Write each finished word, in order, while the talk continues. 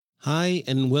Hi,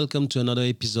 and welcome to another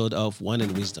episode of Wine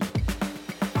and Wisdom.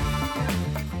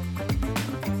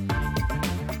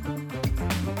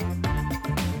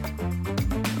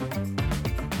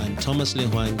 I'm Thomas Le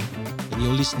Huang, and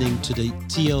you're listening to the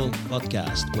TL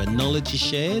podcast, where knowledge is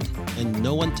shared and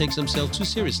no one takes themselves too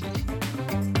seriously.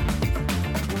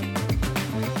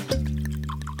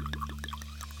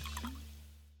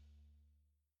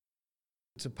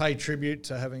 To pay tribute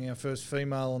to having our first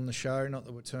female on the show, not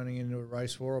that we're turning into a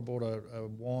race war, I bought a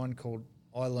wine called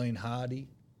Eileen Hardy.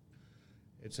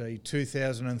 It's a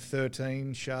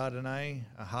 2013 Chardonnay,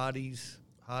 a Hardy's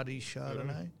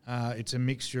Chardonnay. It's a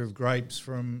mixture of grapes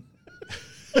from...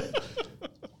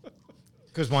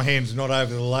 Because my hand's not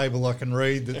over the label, I can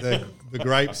read that the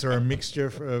grapes are a mixture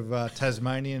of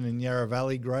Tasmanian and Yarra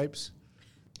Valley grapes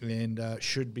and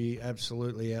should be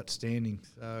absolutely outstanding.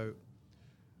 So...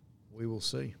 we will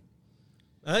see.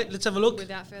 All right, let's have a look.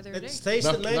 Without further ado. Let's taste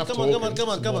it, man. Come on. Too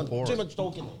much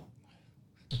talking.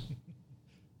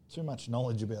 Too much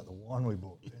knowledge about the wine we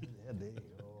bought. How dare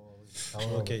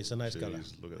you? Okay, it's a nice colour.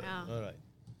 Look at that. Wow. All right.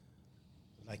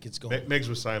 Like it's gone. Megs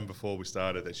was saying before we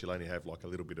started that she'll only have like a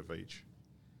little bit of each.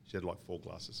 She had like 4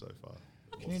 glasses so far.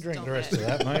 Can you drink Stop the rest it. of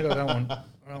that, mate? I don't want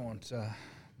my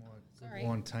Sorry. good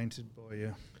wine tainted by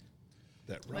you.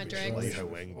 That My rubbish dregs. Lee Ho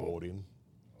Wang brought in.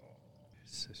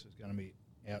 This is going to be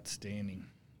outstanding.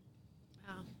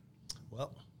 Wow.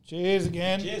 Well, Cheers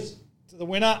again. cheers. To the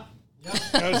winner.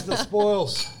 Goes to the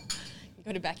spoils. You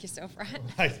got to back yourself, right?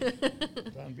 Hey,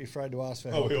 don't be afraid to ask for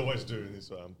Oh, help. we always do in this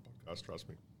podcast, trust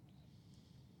me.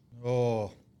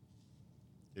 Oh,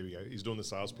 Here we go. He's doing the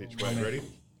sales pitch. Wait, ready?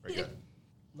 There you go.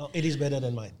 No, it is better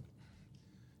than mine.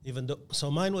 Even though, so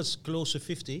mine was close to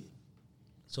 50.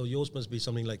 So yours must be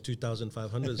something like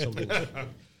 2,500 something. there's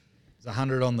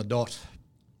 100 on the dot.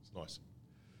 It's nice.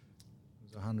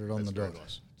 There's 100 on That's the very dot.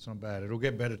 nice. It's not bad. It'll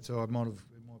get better too. It might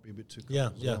be a bit too cold. Yeah,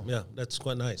 as yeah, well. yeah. That's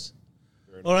quite nice.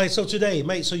 Very All right, so today,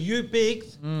 mate, so you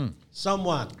picked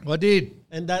someone, I did.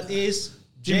 and that is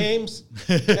James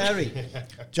Carey.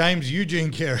 James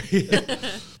Eugene Carey.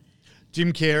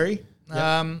 Jim Carey.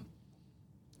 Yep.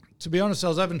 To be honest, I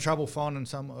was having trouble finding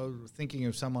thinking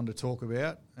of someone to talk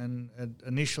about. And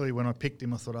initially when I picked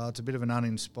him, I thought, it's a bit of an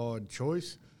uninspired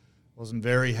choice. Wasn't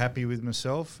very happy with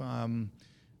myself.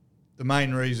 The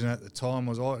main reason at the time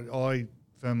was I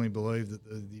firmly believe that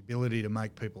the ability to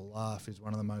make people laugh is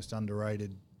one of the most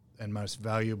underrated and most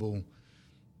valuable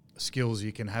skills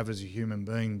you can have as a human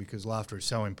being, because laughter is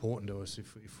so important to us.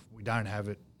 If we don't have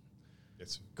it,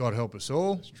 It's God help us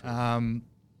all. That's true.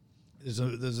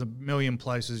 There's a million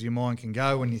places your mind can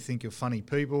go when you think of funny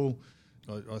people.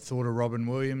 I thought of Robin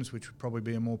Williams, which would probably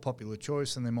be a more popular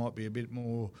choice, and there might be a bit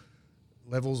more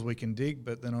levels we can dig.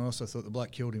 But then I also thought the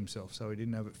bloke killed himself, so he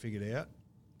didn't have it figured out.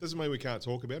 doesn't mean we can't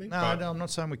talk about him. No, but I'm not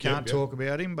saying we can't yeah. talk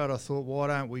about him, but I thought, why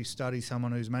don't we study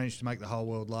someone who's managed to make the whole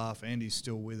world laugh and is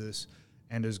still with us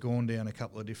and has gone down a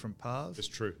couple of different paths. It's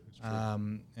true. It's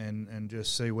true. And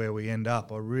just see where we end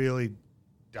up. I really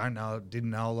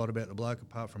didn't know a lot about the bloke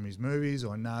apart from his movies.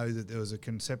 I know that there was a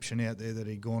conception out there that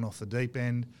he'd gone off the deep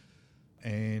end,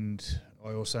 and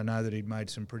I also know that he'd made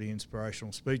some pretty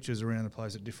inspirational speeches around the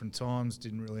place at different times.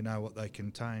 Didn't really know what they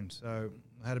contained, so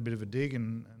I had a bit of a dig,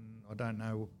 and I don't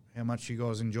know how much you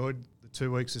guys enjoyed the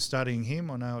 2 weeks of studying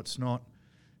him. I know it's not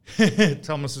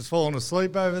Thomas has fallen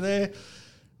asleep over there.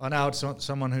 I know it's not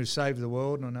someone who saved the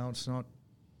world, and I know it's not.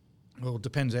 Well, it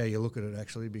depends how you look at it,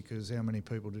 actually, because how many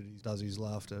people does his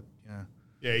laughter,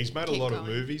 Yeah, he's made a Keep lot of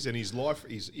going. movies, and his life,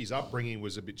 his upbringing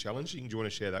was a bit challenging. Do you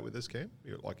want to share that with us, Cam?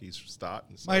 Like his start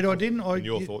and Mate, I didn't. And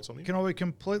your thoughts on him? Can I be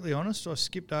completely honest? I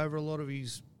skipped over a lot of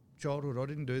his childhood. I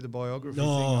didn't do the biography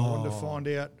No. thing. I wanted to find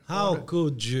out. How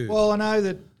could you? Well, I know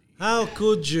that. How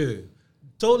could you?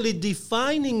 Totally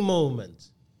defining moment.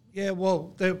 Yeah,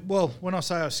 well, when I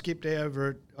say I skipped over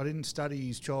it, I didn't study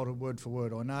his childhood word for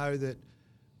word. I know that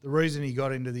the reason he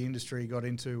got into the industry he got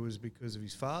into was because of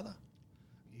his father.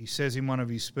 He says in one of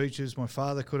his speeches, my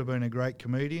father could have been a great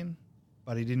comedian,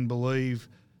 but he didn't believe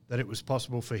that it was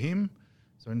possible for him.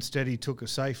 So instead he took a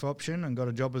safe option and got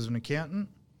a job as an accountant,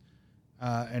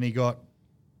 and he got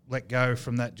let go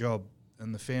from that job.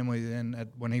 And the family then,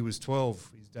 when he was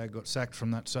 12, his dad got sacked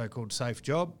from that so-called safe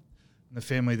job, and the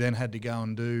family then had to go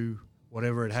and do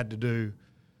whatever it had to do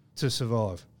to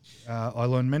survive. I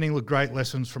learned many great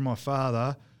lessons from my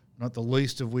father, not the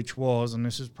least of which was, and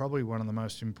this is probably one of the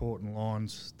most important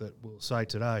lines that we'll say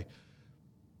today,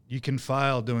 you can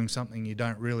fail doing something you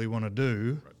don't really want to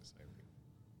do, Right, the same thing.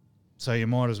 so you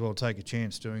might as well take a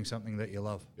chance doing something that you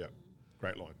love. Yeah,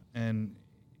 great line. And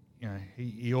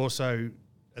he also,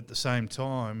 at the same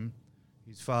time,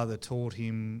 his father taught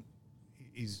him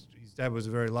his his dad was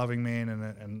a very loving man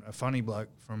and a funny bloke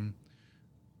from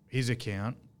his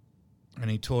account, and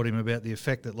he taught him about the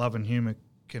effect that love and humour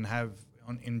can have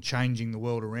in changing the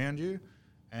world around you.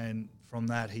 And from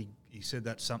that, he said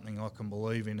that's something I can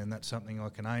believe in and that's something I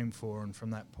can aim for. And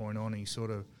from that point on, he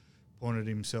sort of pointed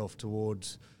himself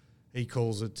towards, he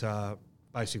calls it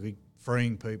basically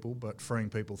freeing people, but freeing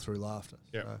people through laughter.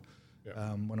 Yeah. So,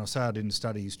 when I say I didn't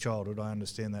study his childhood, I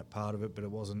understand that part of it, but it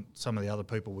wasn't some of the other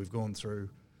people we've gone through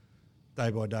day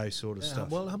by day sort of stuff.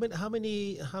 Well, how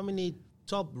many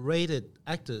top-rated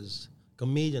actors,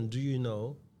 comedians do you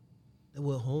know that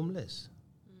were homeless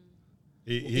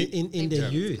in their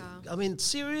youth? I mean,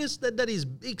 serious, that is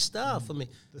big stuff for me.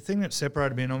 The thing that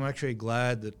separated me, and I'm actually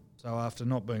glad that, so after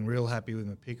not being real happy with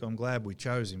my pick, I'm glad we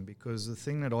chose him, because the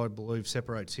thing that I believe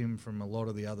separates him from a lot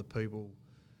of the other people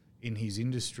in his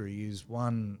industry is,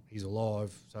 one, he's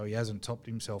alive, so he hasn't topped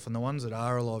himself. And the ones that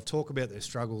are alive talk about their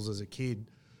struggles as a kid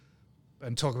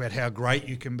and talk about how great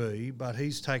you can be, but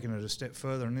he's taken it a step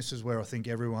further, and this is where I think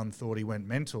everyone thought he went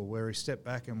mental, where he stepped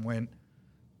back and went,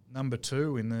 number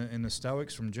 2 in the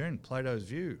Stoics from June, Plato's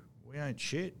view. We ain't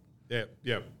shit.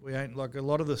 Yeah. We ain't, like a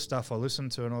lot of the stuff I listen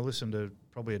to, and I listened to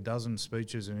probably a dozen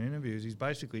speeches and interviews, he's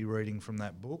basically reading from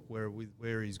that book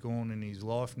where he's gone in his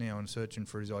life now and searching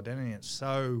for his identity. It's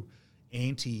so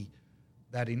anti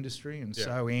that industry and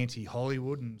so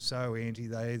anti-Hollywood and so anti,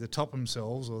 they either top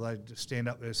themselves or they just stand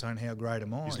up there saying, how great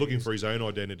am I? He's looking for his own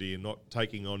identity and not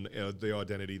taking on the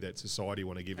identity that society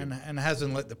want to give him. And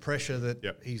hasn't let the pressure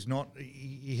that he's not...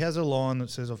 He has a line that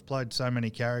says, I've played so many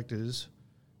characters,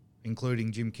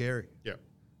 including Jim Carrey. Yeah.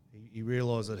 He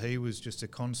realised that he was just a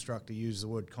construct, he used the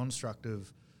word construct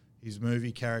of his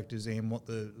movie characters and what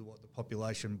the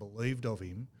population believed of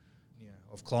him. You know,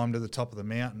 I've climbed to the top of the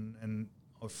mountain and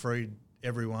I've freed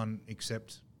everyone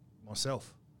except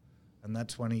myself. And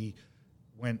that's when he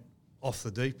went off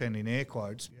the deep end, in air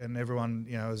quotes, and everyone,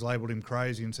 has labelled him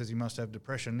crazy and says he must have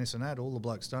depression, this and that. All the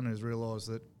bloke's done is realise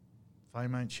that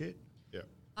fame ain't shit. Yeah.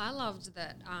 I loved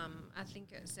that. I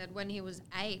think it said when he was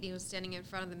 8, he was standing in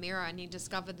front of the mirror and he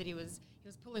discovered that he was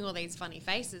pulling all these funny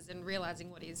faces and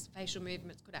realising what his facial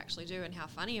movements could actually do and how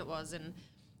funny it was, and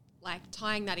like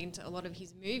tying that into a lot of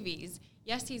his movies.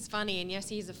 Yes, he's funny, and yes,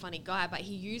 he's a funny guy, but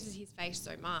he uses his face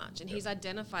so much, and he's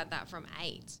identified that from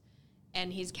 8,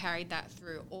 and he's carried that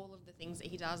through all of the things that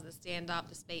he does, the stand-up,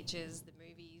 the speeches, the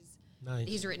movies. Nice.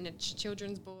 He's written a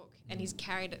children's book, and he's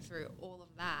carried it through all of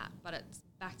that, but it's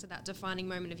back to that defining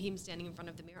moment of him standing in front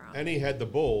of the mirror. And he had the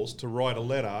balls to write a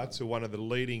letter to one of the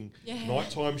leading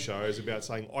nighttime shows about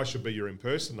saying, I should be your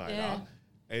impersonator. Yeah.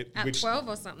 At 12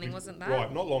 or something, wasn't that?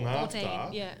 Right, not long 14,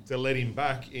 after, to let him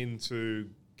back into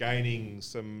gaining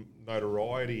some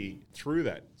notoriety through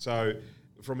that. So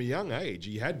from a young age,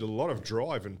 he had a lot of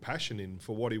drive and passion in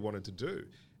for what he wanted to do.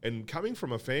 And coming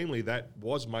from a family that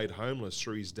was made homeless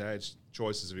through his dad's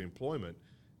choices of employment,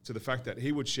 to the fact that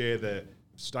he would share the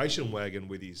station wagon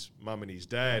with his mum and his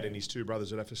dad, and his 2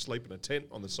 brothers would have to sleep in a tent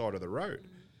on the side of the road.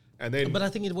 And then, But I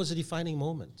think it was a defining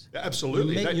moment.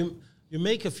 Absolutely. You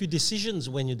make a few decisions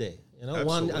when you're there.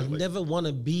 One, I never want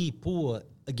to be poor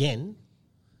again.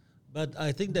 But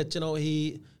I think that,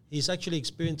 he's actually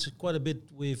experienced quite a bit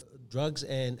with drugs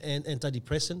and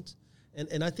antidepressants.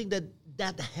 And I think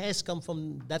that has come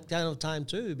from that kind of time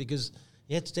too, because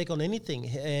he had to take on anything.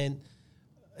 And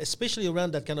especially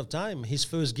around that kind of time, his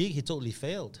first gig, he totally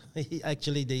failed. He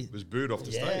actually... was booed off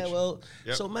the stage. Yeah, well,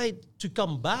 so mate, to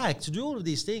come back, to do all of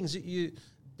these things,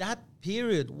 that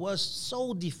period was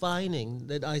so defining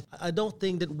that I don't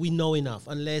think that we know enough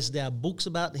unless there are books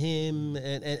about him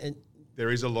and there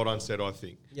is a lot unsaid, I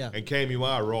think. Yeah. And Cam, you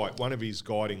are right. One of his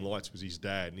guiding lights was his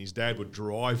dad, and his dad would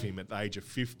drive him at the age of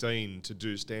 15 to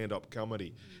do stand-up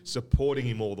comedy, supporting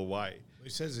him all the way. He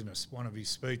says in one of his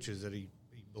speeches that he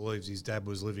believes his dad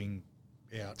was living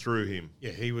out through him.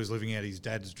 Yeah, he was living out his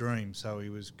dad's dream, so he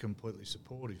was completely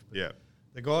supportive. But yeah.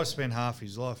 The guy spent half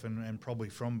his life, and probably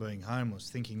from being homeless,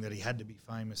 thinking that he had to be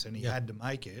famous and he had to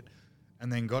make it,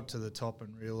 and then got to the top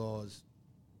and realised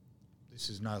this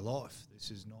is no life.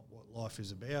 This is not what life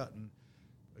is about, and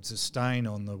it's a stain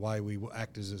on the way we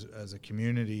act as a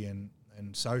community and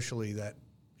socially, that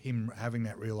him having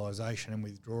that realisation and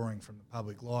withdrawing from the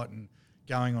public light and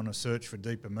going on a search for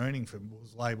deeper meaning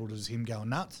was labelled as him going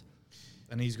nuts,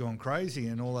 and he's gone crazy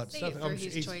and all that stuff. It through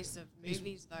his choice of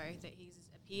movies, though, that he's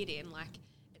appeared in. Like,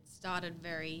 it started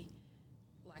very,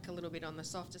 like, a little bit on the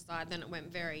softer side, then it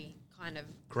went very kind of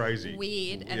crazy,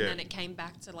 weird, and then it came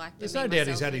back to like. There's no doubt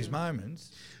he's had his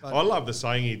moments. I love the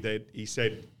saying that he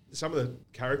said some of the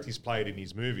characters played in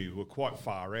his movie were quite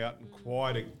far out and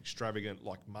quite extravagant,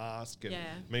 like Mask and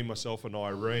Me, Myself and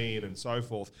Irene and so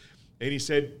forth. And he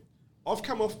said, I've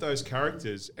come off those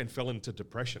characters and fell into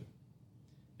depression.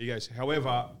 He goes,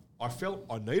 however, I felt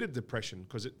I needed depression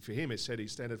because for him, it said he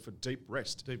standard for deep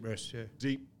rest. Deep rest, yeah.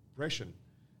 Depression.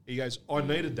 He goes, I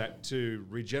needed that to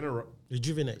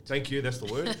rejuvenate. Thank you, that's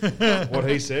the word, what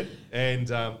he said.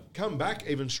 And come back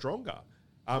even stronger.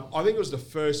 I think it was the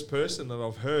first person that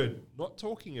I've heard not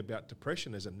talking about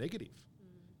depression as a negative,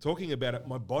 talking about it,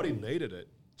 my body needed it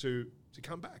to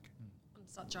come back. On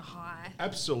such a high.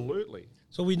 Absolutely.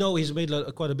 So we know he's made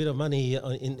quite a bit of money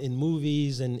in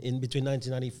movies, and in between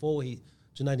 1994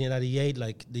 to 1998,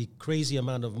 like the crazy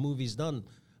amount of movies done.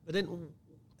 But then,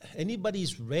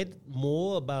 anybody's read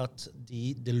more about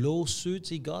the lawsuits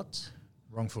he got?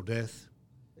 Wrongful death.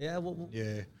 Yeah.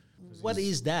 Yeah. What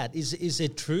is that? Is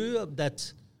it true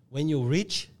that when you're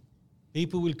rich,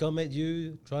 people will come at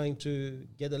you trying to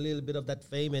get a little bit of that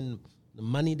fame and the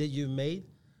money that you made,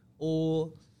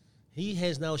 or he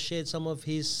has now shared some of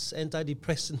his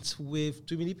antidepressants with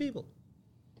too many people?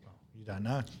 You don't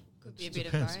know. Could be a bit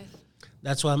of both.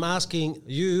 That's why I'm asking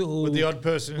you, who With the odd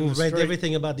person who in the read street.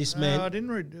 everything about this man. I didn't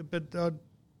read, but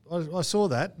I saw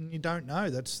that, and you don't know.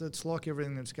 That's like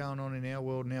everything that's going on in our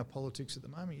world and our politics at the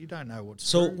moment. You don't know what's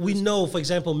So true. we know, for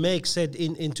example, Meg said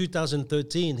in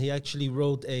 2013 he actually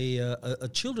wrote a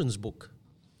children's book,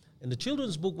 and the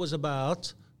children's book was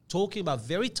about talking about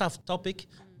very tough topic,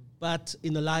 but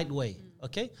in a light way.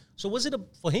 Okay, so was it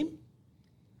for him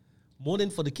more than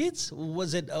for the kids?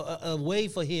 Was it a way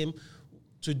for him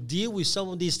to deal with some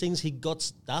of these things he got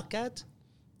stuck at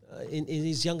in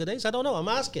his younger days? I don't know. I'm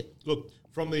asking. Look,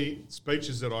 from the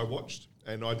speeches that I watched,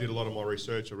 and I did a lot of my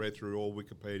research, I read through all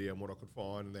Wikipedia and what I could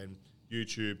find, and then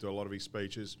YouTube, a lot of his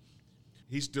speeches.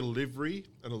 His delivery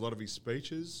and a lot of his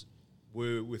speeches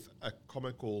were with a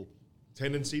comical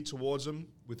tendency towards them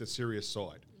with a serious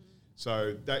side.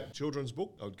 So that children's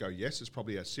book, I would go, yes, it's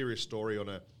probably a serious story on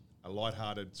a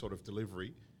lighthearted sort of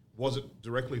delivery. Was it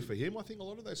directly for him? I think a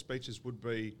lot of those speeches would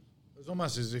be... It was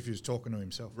almost as if he was talking to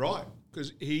himself. Right,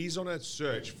 because he's on a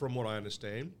search, from what I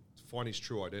understand, to find his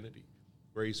true identity,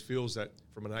 where he feels that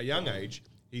from a young age,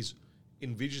 he's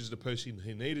envisions the person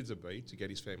he needed to be to get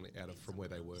his family out of from where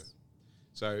they were.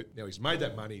 So now he's made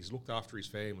that money, he's looked after his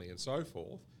family and so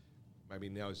forth. Maybe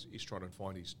now he's trying to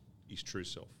find his true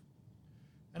self.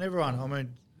 And everyone, I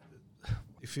mean,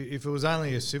 if it was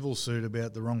only a civil suit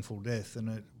about the wrongful death,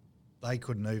 and they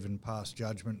couldn't even pass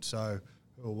judgment, so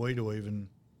who are we to even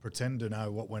pretend to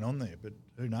know what went on there? But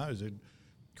who knows? It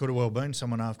could have well been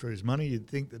someone after his money. You'd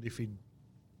think that if he'd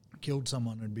killed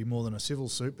someone, it'd be more than a civil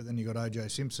suit, but then you got O.J.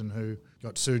 Simpson, who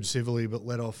got sued civilly but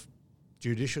let off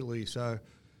judicially, so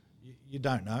you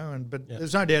don't know. But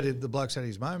there's no doubt the bloke's had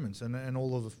his moments, and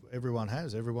everyone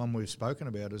has. Everyone we've spoken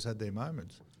about has had their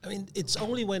moments. I mean, it's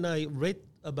only when I read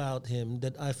about him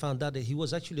that I found out that he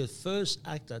was actually the first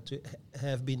actor to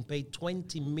have been paid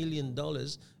 $20 million in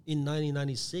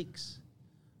 1996,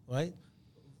 right,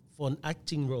 for an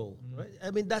acting role, right?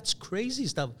 I mean, that's crazy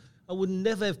stuff. I would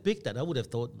never have picked that. I would have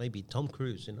thought maybe Tom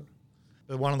Cruise, you know.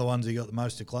 But one of the ones he got the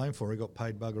most acclaim for, he got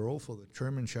paid bugger all for. The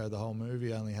Truman Show, the whole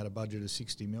movie, only had a budget of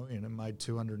 $60 million and made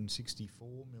 $264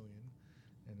 million.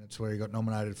 And that's where he got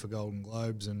nominated for Golden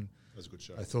Globes. And that's a good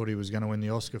show. I thought he was going to win the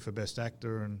Oscar for Best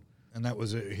Actor. And that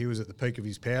was he was at the peak of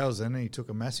his powers then. He took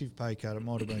a massive pay cut. It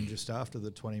might have been just after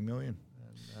the $20 million.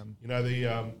 And, you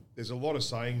know, there's a lot of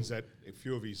sayings that a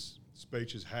few of his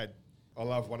speeches had. I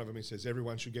love one of them. He says,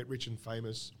 everyone should get rich and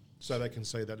famous so they can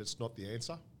see that it's not the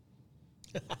answer.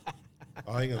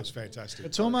 I think it was fantastic.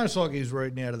 It's almost like he's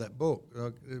reading out of that book.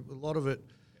 Like, a lot of it.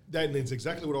 That's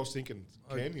exactly what I was thinking,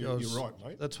 Cam. You're right,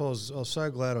 mate. That's why I was so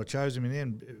glad I chose him in the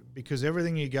end, because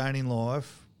everything you gain in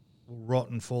life will rot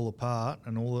and fall apart,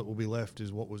 and all that will be left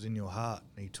is what was in your heart.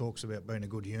 And he talks about being a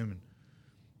good human.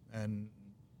 And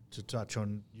to touch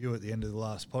on you at the end of the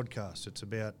last podcast, it's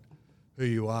about who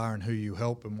you are and who you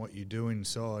help and what you do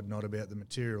inside, not about the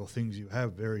material things you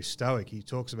have. Very stoic. He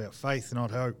talks about faith, not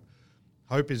hope.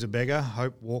 Hope is a beggar.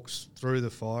 Hope walks through the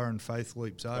fire, and faith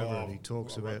leaps over it. He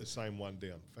talks I wrote about the same one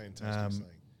down. Fantastic saying.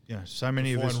 Yeah, so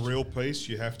many to of us. find real peace,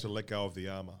 you have to let go of the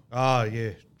armour. Oh yeah,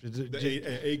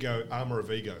 The armour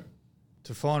of ego.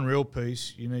 To find real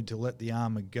peace, you need to let the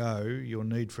armour go. Your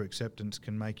need for acceptance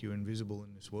can make you invisible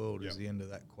in this world. Is the end of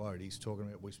that quote. He's talking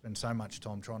about we spend so much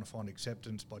time trying to find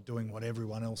acceptance by doing what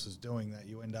everyone else is doing that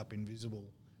you end up invisible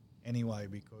anyway,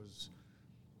 because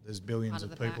there's billions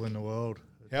of people in the world.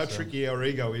 How tricky our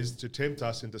ego is to tempt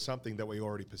us into something that we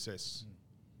already possess.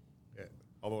 Yeah,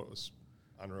 I thought it was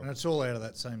unreal. and it's all out of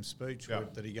that same speech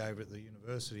that he gave at the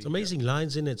university. It's amazing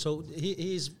lines in it. So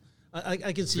he's, I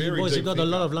can see Very you boys have deep got a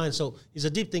thinker. lot of lines. So he's a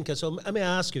deep thinker. So let me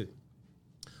ask you,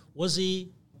 was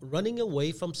he running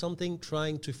away from something,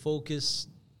 trying to focus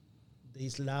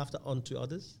his laughter onto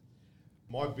others?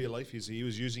 My belief is he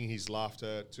was using his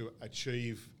laughter to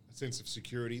achieve a sense of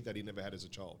security that he never had as a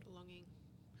child. Belonging.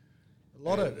 A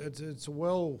lot of it's a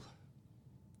well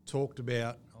talked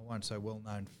about. I won't say well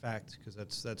known fact because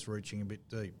that's reaching a bit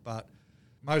deep. But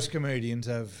most comedians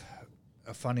are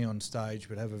funny on stage,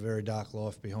 but have a very dark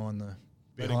life behind the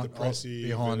Depressive,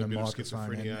 behind the bit of microphone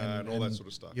schizophrenia and all that sort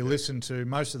of stuff. You listen to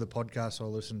most of the podcasts I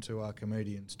listen to are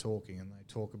comedians talking, and they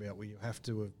talk about you have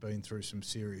to have been through some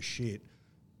serious shit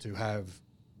to have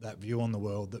that view on the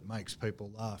world that makes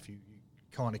people laugh. You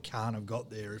kind of can't have got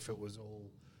there if it was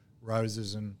all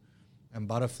roses and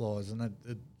butterflies. And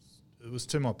it was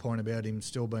to my point about him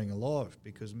still being alive,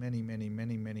 because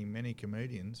many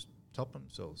comedians top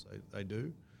themselves. They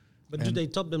do. But do they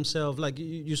top themselves? Like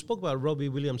you spoke about Robbie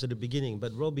Williams at the beginning,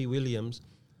 but Robbie Williams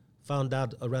found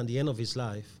out around the end of his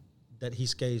life that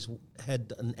his case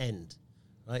had an end,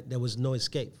 right? There was no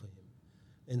escape for him.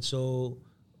 And so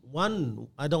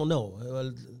I don't know.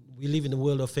 Well, we live in a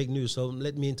world of fake news, so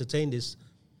let me entertain this.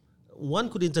 One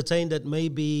could entertain that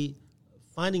maybe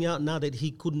finding out now that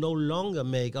he could no longer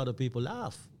make other people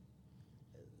laugh.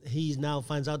 He now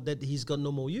finds out that he's got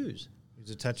no more use. He's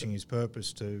attaching his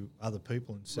purpose to other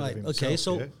people instead Right. of himself. Okay.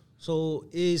 So, yeah? so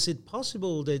is it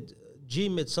possible that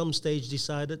Jim at some stage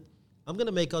decided, I'm going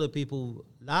to make other people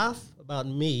laugh about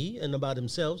me and about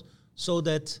themselves, so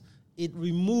that it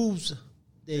removes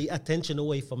the attention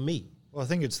away from me? Well, I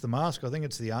think it's the mask. I think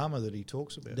it's the armour that he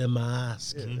talks about. The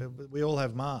mask. Yeah, we all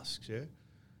have masks, yeah?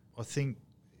 I think,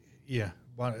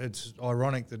 it's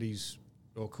ironic that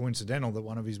or coincidental that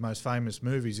one of his most famous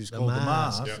movies is called The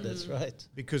Mask. Yeah. That's right.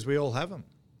 Because we all have them.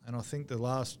 And I think the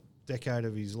last decade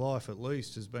of his life, at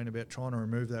least, has been about trying to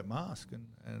remove that mask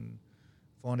and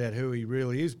find out who he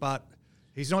really is. But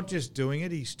he's not just doing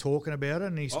it, he's talking about it,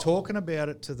 and he's talking about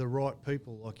it to the right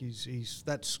people. Like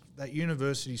that's that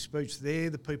university speech, they're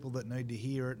the people that need to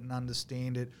hear it and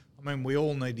understand it. I mean, we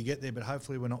all need to get there, but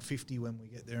hopefully we're not 50 when we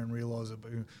get there and realise that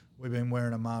we've been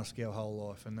wearing a mask our whole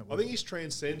life. And that I think he's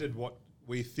transcended what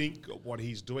we think of what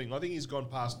he's doing. I think he's gone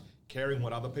past caring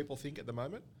what other people think at the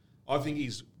moment. I think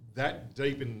he's that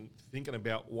deep in thinking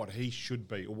about what he should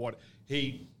be, or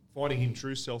finding his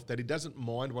true self, that he doesn't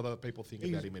mind what other people think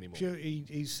about him anymore.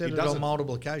 He's said it on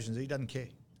multiple occasions. He doesn't care.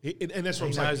 And that's what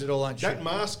I'm saying. He knows it all ain't shit.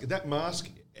 That mask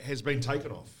has been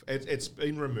taken off. It's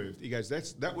been removed. He goes,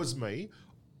 that was me,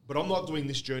 but I'm not doing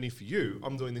this journey for you.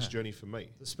 I'm doing this journey for me.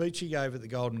 The speech he gave at the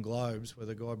Golden Globes, where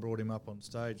the guy brought him up on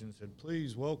stage and said,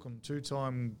 please welcome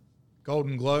two-time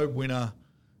Golden Globe winner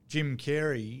Jim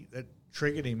Carrey, that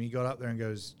triggered him. He got up there and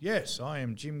goes, yes, I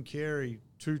am Jim Carrey,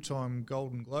 two-time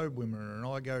Golden Globe winner, and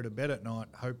I go to bed at night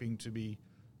hoping to be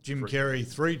Jim Carrey,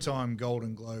 three-time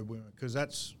Golden Globe winner, because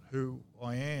that's who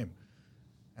I am.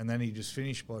 And then he just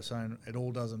finished by saying it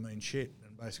all doesn't mean shit,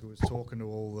 and basically was talking to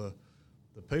all the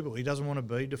people. He doesn't want to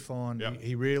be defined. Yep.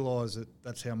 He realised that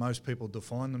that's how most people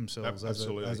define themselves,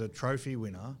 as a trophy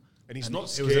winner. And he's not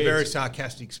scared. It was a very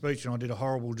sarcastic speech, and I did a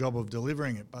horrible job of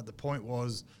delivering it. But the point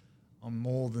was, I'm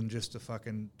more than just a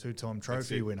fucking two-time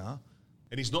trophy winner.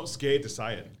 And he's not scared to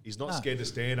say it. He's not scared to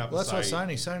stand up and say... That's what I'm saying.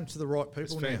 He's saying it to the right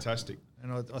people now. It's fantastic.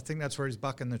 And I think that's where he's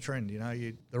bucking the trend. You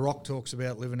know, The Rock talks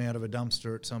about living out of a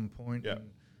dumpster at some point. Yeah. And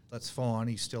that's fine.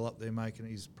 He's still up there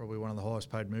he's probably one of the highest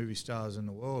paid movie stars in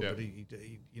the world. Yeah. But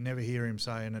you never hear him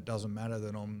saying it doesn't matter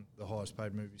that I'm the highest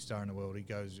paid movie star in the world. He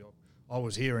goes, I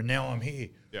was here and now I'm here.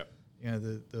 Yeah. You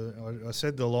know, I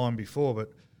said the line before,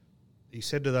 but he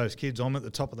said to those kids, I'm at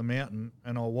the top of the mountain,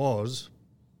 and I was.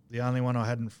 The only one I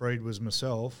hadn't freed was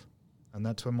myself, and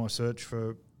that's when my search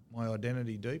for my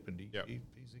identity deepened. He's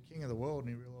the king of the world, and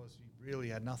he realised he really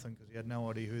had nothing because he had no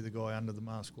idea who the guy under the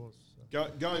mask was. So.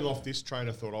 Going off this train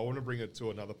of thought, I want to bring it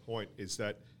to another point, is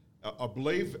that I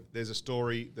believe there's a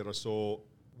story that I saw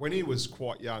when he was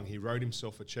quite young. He wrote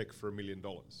himself a cheque for $1 million.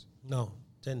 No,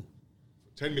 10.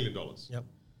 $10 million. Yep.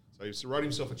 So he wrote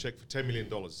himself a cheque for $10 million,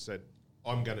 said,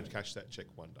 I'm going to cash that cheque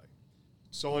one day.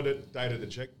 Signed it, dated the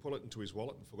cheque, put it into his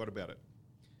wallet and forgot about it.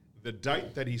 The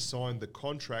date that he signed the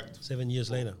contract... 7 years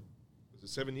later. Was it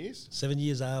 7 years? 7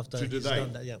 years after he's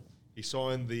done that, yeah. He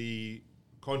signed the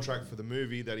contract for the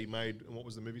movie that he made. And what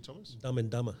was the movie, Thomas? Dumb and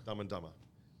Dumber. Dumb and Dumber,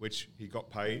 which he got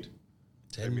paid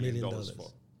 $10 million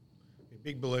for. A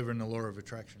big believer in the law of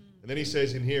attraction. And then he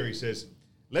says in here,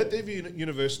 let the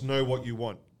universe know what you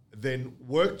want, then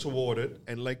work toward it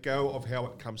and let go of how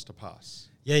it comes to pass.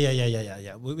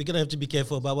 Yeah. We're going to have to be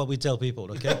careful about what we tell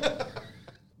people, okay?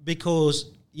 Because,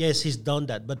 yes, he's done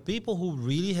that. But people who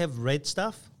really have read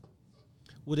stuff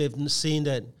would have seen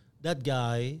that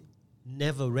guy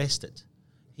never rested.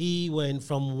 He went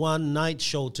from one night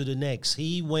show to the next.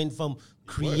 He went from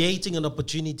creating an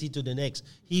opportunity to the next.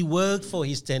 He worked for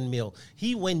his 10 mil.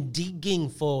 He went digging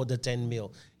for the 10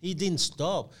 mil. He didn't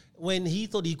stop. When he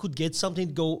thought he could get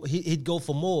something, he'd go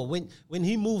for more. When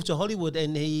he moved to Hollywood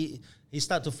and he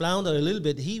started to flounder a little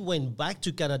bit, he went back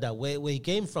to Canada where he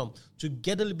came from to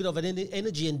get a little bit of an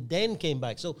energy and then came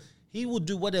back. So he would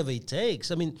do whatever it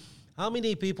takes. I mean, how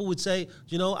many people would say,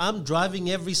 I'm driving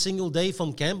every single day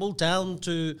from Campbelltown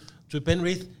to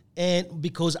Penrith, and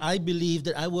because I believe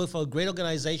that I work for a great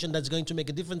organization that's going to make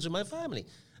a difference in my family.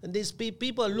 And these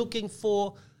people are looking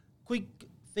for quick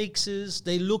fixes.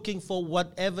 They're looking for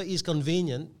whatever is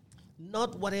convenient,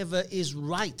 not whatever is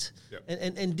right. Yep.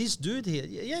 And this dude here,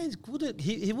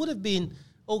 he would have been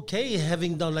okay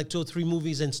having done like 2 or 3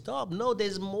 movies and stop. No,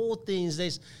 there's more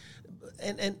things.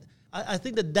 And I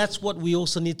think that's what we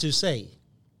also need to say.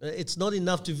 It's not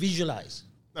enough to visualize.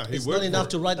 No, it's not enough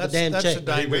to write the damn check.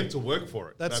 He went to work for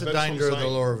it. That's the danger of the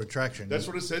law of attraction. That's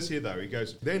what it says here, though. He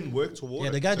goes, then work toward it.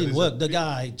 Yeah, the guy didn't work. The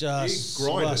guy just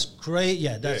was crazy.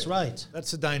 Yeah, that's right.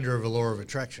 That's the danger of a law of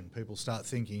attraction. People start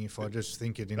thinking, if I just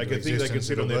think it into existence, they can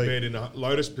sit on their bed in a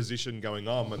lotus position going,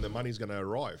 and the money's going to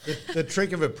arrive. The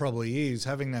trick of it probably is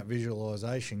having that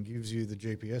visualization gives you the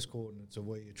GPS coordinates of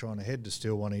where you're trying to head, to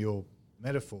steal one of your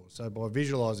metaphors. So by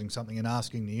visualizing something and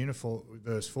asking the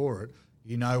universe for it,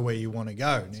 you know where you want to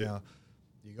go. Now,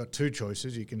 you've got 2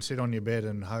 choices. You can sit on your bed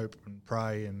and hope and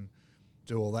pray and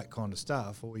do all that kind of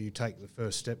stuff, or you take the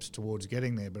first steps towards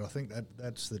getting there. But I think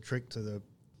that's the trick to the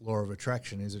law of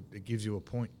attraction, is it gives you a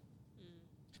point.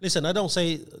 Listen, I don't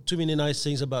say too many nice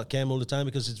things about Cam all the time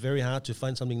because it's very hard to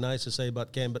find something nice to say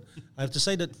about Cam. But I have to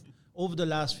say that over the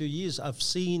last few years, I've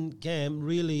seen Cam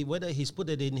really, whether he's put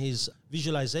it in his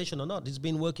visualization or not, he's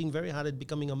been working very hard at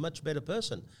becoming a much better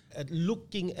person, at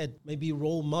looking at maybe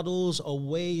role models or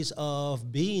ways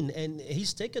of being, and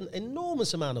he's taken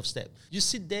enormous amount of steps. You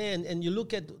sit there and you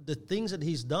look at the things that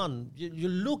he's done, you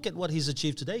look at what he's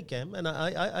achieved today, Cam, and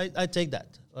I take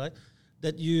that, right?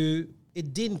 That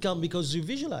it didn't come because you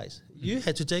visualize. You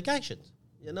had to take action.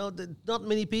 Not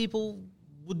many people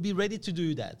would be ready to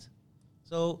do that.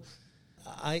 So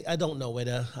I don't know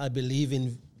whether I believe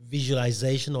in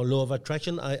visualization or law of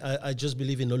attraction. I just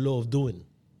believe in the law of doing,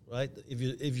 right?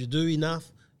 If you do enough,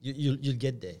 you'll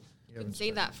get there. You can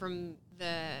see that from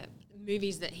the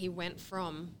movies that he went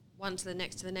from one to the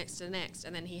next, to the next, to the next,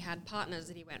 and then he had partners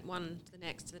that he went one to the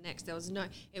next, to the next.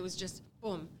 It was just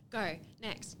boom, go,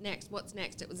 next, what's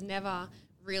next? It was never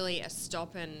really a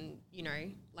stop and,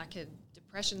 like a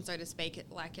depression, so to speak,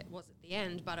 like it was at the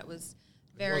end, but it was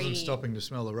very... It wasn't stopping to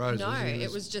smell the roses. No,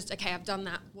 it was just, okay, I've done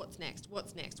that, what's next?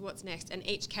 And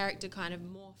each character kind of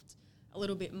morphed a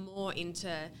little bit more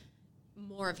into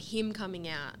more of him coming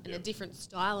out and a different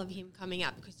style of him coming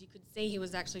out, because you could see he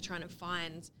was actually trying to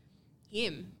find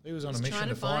him. He was on a mission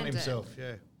to find himself,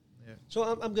 yeah. So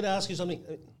I'm going to ask you something.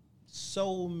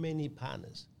 So many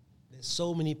partners. There's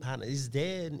so many partners. Is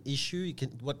there an issue?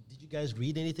 Did you guys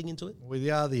read anything into it? We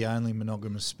are the only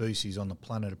monogamous species on the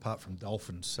planet apart from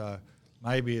dolphins, so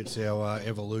maybe it's our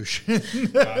evolution.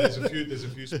 There's a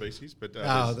few species, but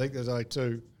I think there's only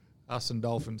 2, us and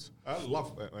dolphins. I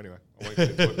love anyway. I won't get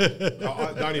into it.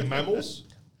 The only mammals,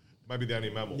 maybe the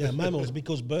only mammals. Yeah, mammals,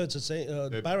 because birds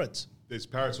are parrots. There's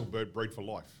parrots or bird breed for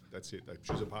life. That's it. They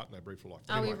choose a partner, they breed for life.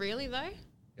 Are we really though?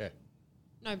 Yeah.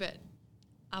 No, but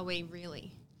are we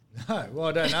really? No, well,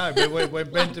 I don't know, but we're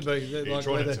meant to be. You're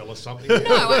trying to tell us something?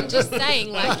 No, I'm just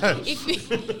saying, like,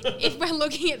 if we're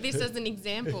looking at this as an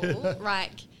example,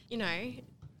 like,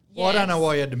 Well, I don't know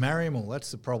why you had to marry them all.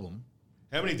 That's the problem.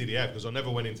 How many did he have? Because I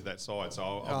never went into that side,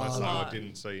 so I must say I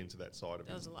didn't see into that side of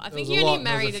There it. was a lot. I think he only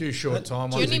married a few short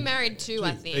time. He only married 2,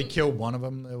 I think. He killed one of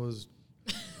them. There was...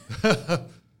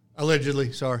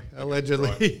 Allegedly, sorry.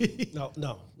 Allegedly.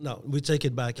 No. We take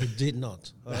it back. He did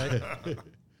not. All right?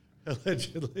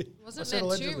 Allegedly. Wasn't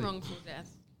there 2 wrongful death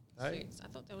suits? I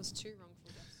thought there was 2 wrongful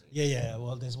death suits. Yeah.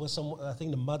 Well, there was some. I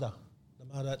think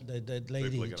the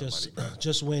lady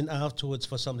just went afterwards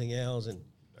for something else,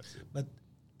 but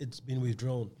it's been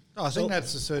withdrawn. I think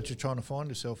that's the search of trying to find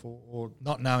yourself, or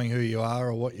not knowing who you are,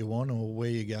 or what you want, or where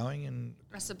you're going. And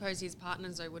I suppose his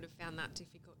partners though would have found that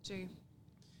difficult too.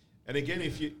 And again,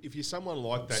 if you're someone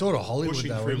like that, sort of Hollywood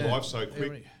pushing though, through isn't it? life so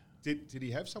quick, did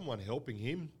he have someone helping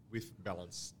him with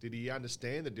balance? Did he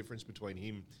understand the difference between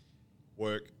him,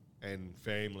 work, and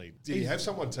family? Did he have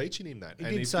someone teaching him that?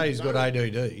 He did say he's got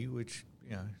ADD, which,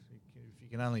 if you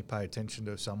can only pay attention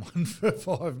to someone for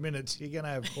 5 minutes, you're going to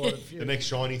have quite a few. The next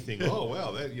shiny thing. Oh,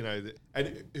 wow.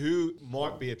 And who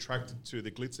might be attracted to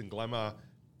the glitz and glamour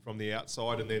from the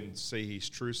outside and then see his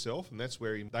true self, and that's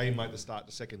where they might start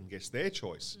to second guess their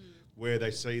choice, where they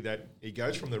see that he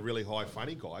goes from the really high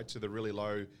funny guy to the really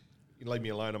low, you leave me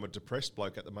alone. I'm a depressed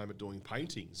bloke at the moment doing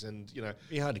paintings, and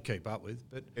Be hard to keep up with,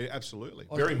 but absolutely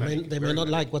They may not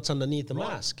like what's underneath the right,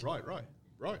 mask.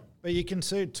 Right. But you can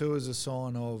see it too as a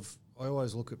sign of. I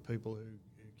always look at people who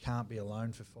can't be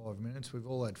alone for 5 minutes. We've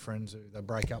all had friends who they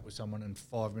break up with someone and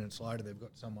 5 minutes later they've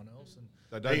got someone else. And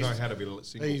They don't know how to be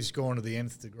single. he's gone to the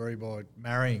nth degree by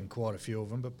marrying quite a few of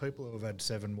them. But people who have had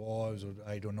 7 wives or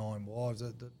 8 or 9 wives,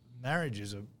 the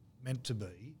marriages are meant to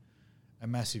be a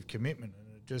massive commitment, and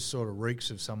it just sort of reeks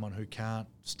of someone who can't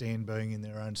stand being in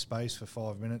their own space for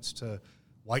 5 minutes to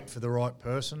wait for the right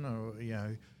person, or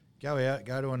go out,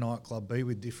 go to a nightclub, be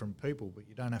with different people, but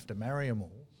you don't have to marry them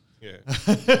all. Yeah.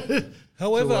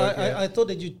 However, I thought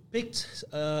that you picked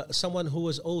someone who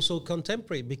was also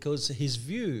contemporary, because his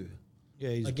view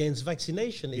he's against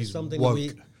vaccination is he's something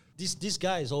woke. this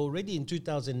guy is already in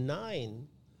 2009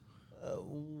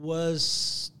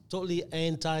 was totally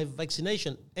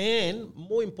anti-vaccination, and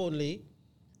more importantly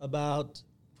about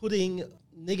putting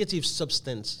negative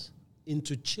substance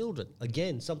into children.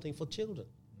 Again, something for children.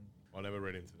 I never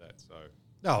read into that. So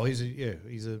No, he's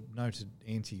a noted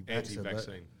anti-vaxxer.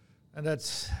 anti-vaccine. And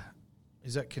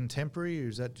is that contemporary, or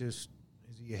is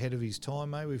he ahead of his time?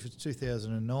 Maybe if it's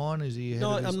 2009, is he ahead No,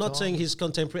 of his time? I'm not saying he's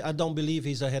contemporary. I don't believe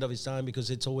he's ahead of his time, because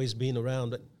it's always been around.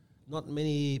 But not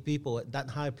many people at that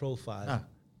high profile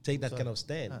take that kind of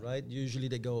stand, right? Usually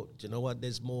they go, do you know what?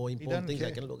 There's more important things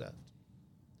I can look at.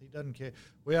 He doesn't care.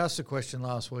 We asked the question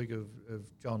last week of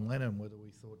John Lennon, whether we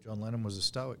thought John Lennon was a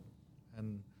Stoic.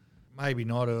 And maybe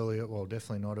not early, well,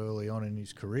 definitely not early on in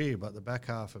his career, but the back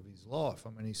half of his life. I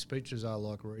mean, his speeches are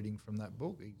like reading from that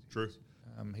book. True.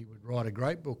 He would write a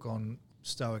great book on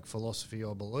Stoic philosophy,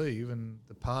 I believe, and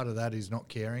the part of that is not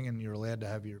caring, and you're allowed to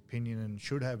have your opinion and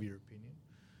should have your opinion.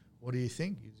 What do you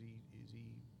think? Is he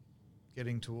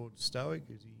getting towards Stoic?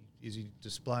 Is he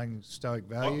displaying Stoic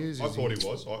values? I thought he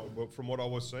was. From what I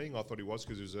was seeing, I thought he was,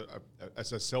 because it was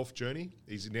as a self journey.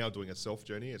 He's now doing a self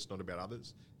journey. It's not about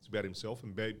others. It's about himself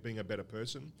and being a better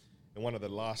person. And one of the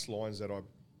last lines that I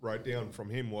wrote down from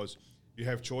him was, "You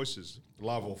have choices,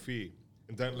 love or fear,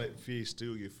 and don't let fear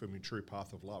steal you from your true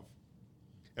path of love."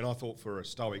 And I thought, for a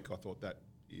Stoic, I thought that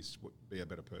is be a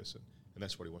better person, and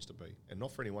that's what he wants to be, and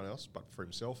not for anyone else, but for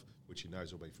himself, which he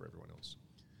knows will be for everyone else.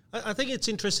 I think it's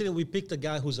interesting that we picked a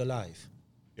guy who's alive.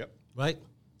 Yep. Right?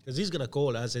 Because he's going to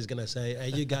call us. He's going to say, hey,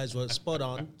 you guys were spot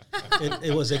on.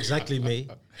 It was exactly me.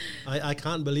 I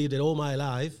can't believe that all my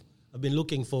life I've been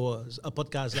looking for a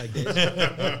podcast like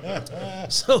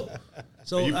this.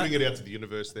 So you bring it out to the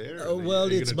universe there?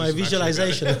 Well, it's my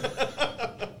visualization.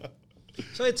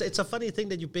 So it's a funny thing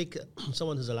that you pick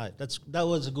someone who's alive. That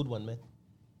was a good one, man.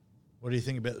 What do you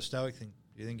think about the Stoic thing?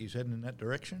 Do you think he's heading in that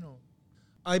direction? Or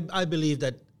I believe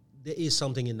that there is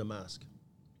something in the mask,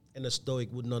 and a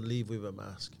Stoic would not live with a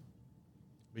mask.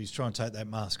 But he's trying to take that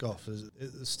mask off.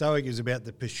 The Stoic is about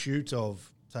the pursuit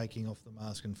of taking off the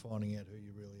mask and finding out who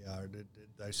you really are.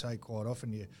 They say quite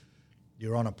often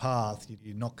you're on a path,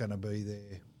 you're not going to be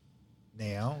there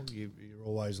now, you're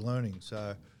always learning.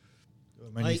 So, I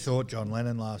mean, you thought John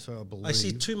Lennon last week, I believe. I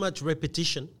see too much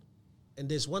repetition. And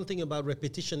there's one thing about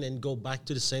repetition and go back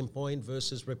to the same point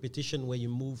versus repetition where you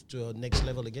move to a next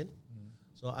level again.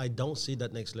 So I don't see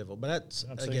that next level. But that's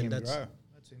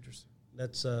interesting.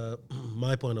 That's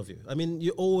my point of view. I mean,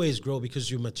 you always grow because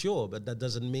you mature, but that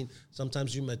doesn't mean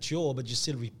sometimes you mature, but you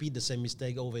still repeat the same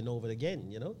mistake over and over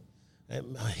again, you know?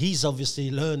 He's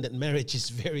obviously learned that marriage is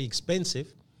very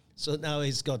expensive. So now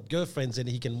he's got girlfriends that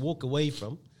he can walk away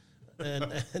from.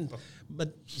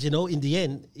 But you know, in the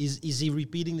end, is he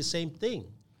repeating the same thing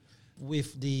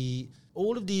with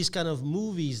all of these kind of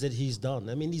movies that he's done?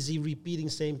 I mean, is he repeating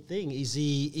the same thing? Is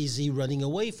he running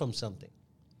away from something?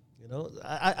 You know,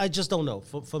 I just don't know.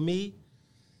 For me,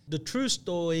 the true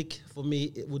Stoic for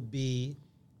me it would be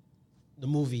the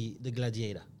movie The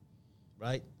Gladiator,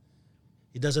 right?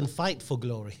 He doesn't fight for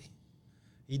glory.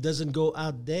 He doesn't go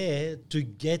out there to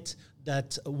get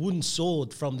that wooden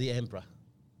sword from the emperor.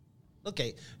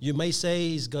 Okay, you may say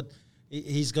he's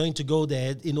going to go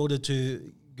there in order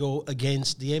to go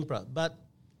against the emperor, but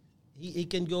he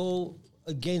can go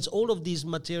against all of these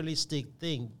materialistic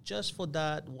things just for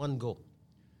that one goal.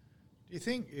 Do you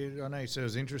think, I know you said it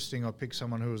was interesting, I picked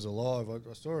someone who was alive.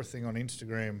 I saw a thing on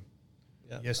Instagram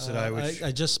yesterday. Which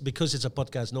I just, because it's a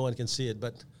podcast, no one can see it,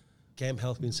 but Cam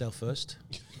helped himself first.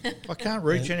 I can't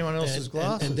reach anyone else's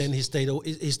glasses. And then he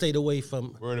stayed away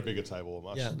from... We're at a bigger table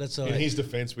almost. Yeah, that's all In right. his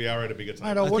defence, we are at a bigger table.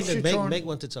 Mate, I I watched think you that try Meg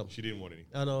wanted some. She didn't want any.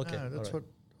 Oh, no, okay. No, that's all right.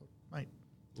 what... Mate,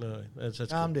 All right. That's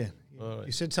calm cool. down. All right.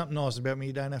 You said something nice about me.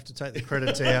 You don't have to take the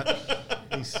credits out.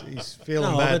 He's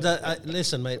feeling No, bad. but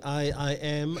listen, mate. I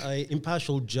am an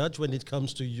impartial judge when it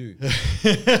comes to you. Got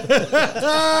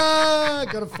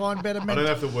to find better I mentors.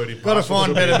 don't have the word impartial. Got to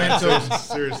find better mentors.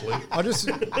 Seriously. I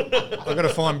got to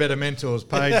find better mentors.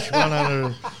 Page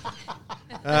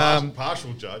 100.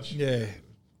 Partial judge. Yeah.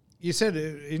 You said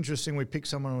interesting. We picked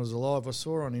someone who was alive. I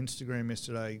saw on Instagram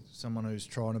yesterday someone who's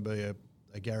trying to be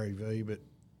a Gary Vee, but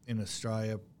in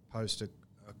Australia, post a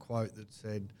quote that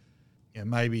said,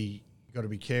 maybe you got to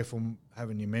be careful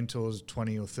having your mentors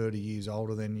 20 or 30 years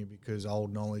older than you, because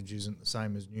old knowledge isn't the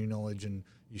same as new knowledge, and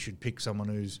you should pick someone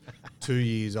who's 2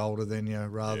 years older than you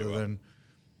rather than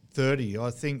 30. I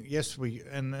think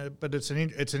but it's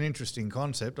an interesting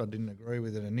concept. I didn't agree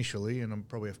with it initially, and I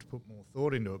probably have to put more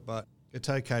thought into it. But it's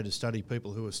okay to study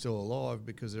people who are still alive,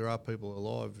 because there are people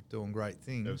alive doing great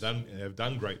things. Have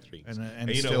done great things, and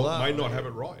you still know, are. may not have it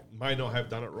right, may not have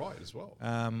done it right as well.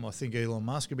 I think Elon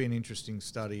Musk would be an interesting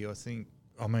study.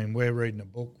 We're reading a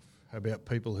book about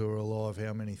people who are alive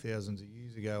how many thousands of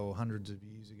years ago or hundreds of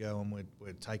years ago, and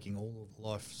we're taking all of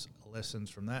life's lessons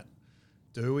from that.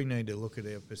 Do we need to look at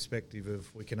our perspective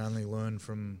of we can only learn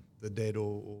from the dead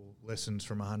or lessons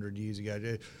from 100 years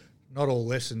ago? Not all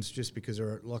lessons, just because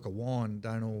they're like a wine,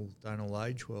 don't all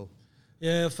age well.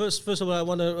 Yeah, first of all, I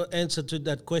want to answer to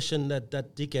that question that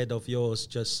dickhead of yours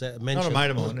just mentioned. Not a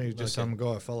mate of mine, he's just some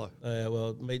guy I follow.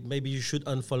 Well, maybe you should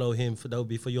unfollow him. That would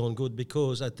be for your own good,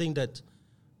 because I think that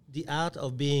the art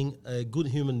of being a good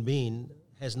human being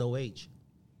has no age.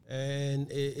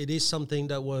 And it is something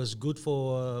that was good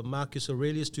for Marcus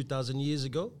Aurelius 2,000 years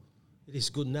ago. It is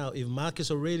good now. If Marcus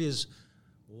Aurelius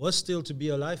was still to be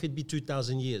alive, it'd be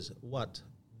 2,000 years. What?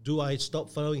 Do I stop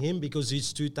following him because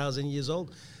he's 2,000 years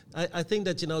old? I think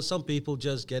that, some people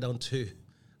just get onto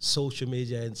social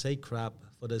media and say crap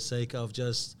for the sake of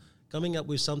just coming up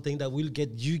with something that will get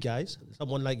you guys,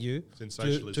 someone like you,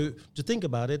 to think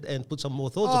about it and put some more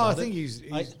thoughts about it.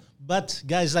 I think But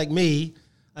guys like me,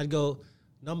 I'd go,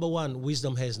 number one,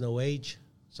 wisdom has no age.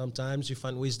 Sometimes you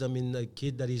find wisdom in a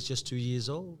kid that is just 2 years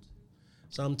old.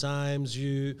 Sometimes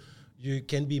you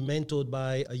can be mentored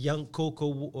by a young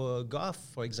Coco Gauff,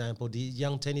 for example, the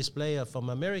young tennis player from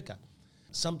America.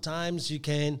 Sometimes you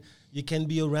can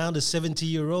be around a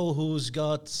 70-year-old who's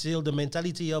got still the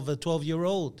mentality of a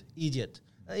 12-year-old idiot.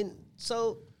 I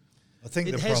think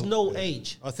it has no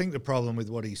age. I think the problem with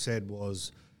what he said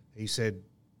was, he said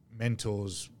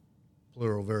mentors,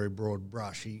 plural, very broad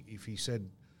brush. If he said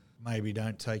maybe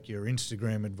don't take your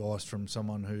Instagram advice from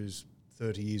someone who's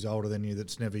 30 years older than you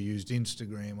that's never used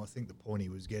Instagram, I think the point he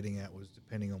was getting at was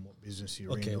depending on what business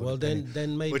you're in. Okay, well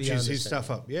then maybe which is his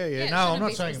stuff up. Yeah. No, I'm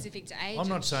not saying specific to age. I'm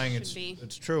not saying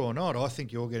it's true or not. I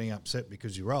think you're getting upset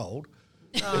because you're old.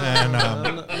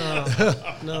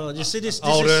 No. You see this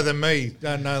older than me.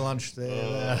 Don't know lunch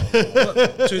there.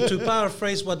 To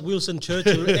paraphrase what Winston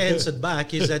Churchill answered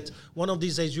back is that one of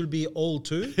these days you'll be old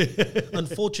too.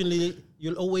 Unfortunately,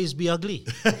 you'll always be ugly.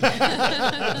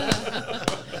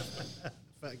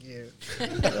 Fuck you.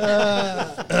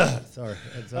 Sorry.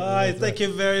 All right, thank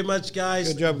you very much, guys.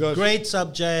 Good job, guys. Great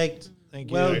subject. Thank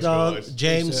you. Well Thanks, done, guys.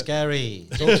 James Carey.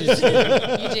 Talk to you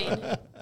soon. Eugene.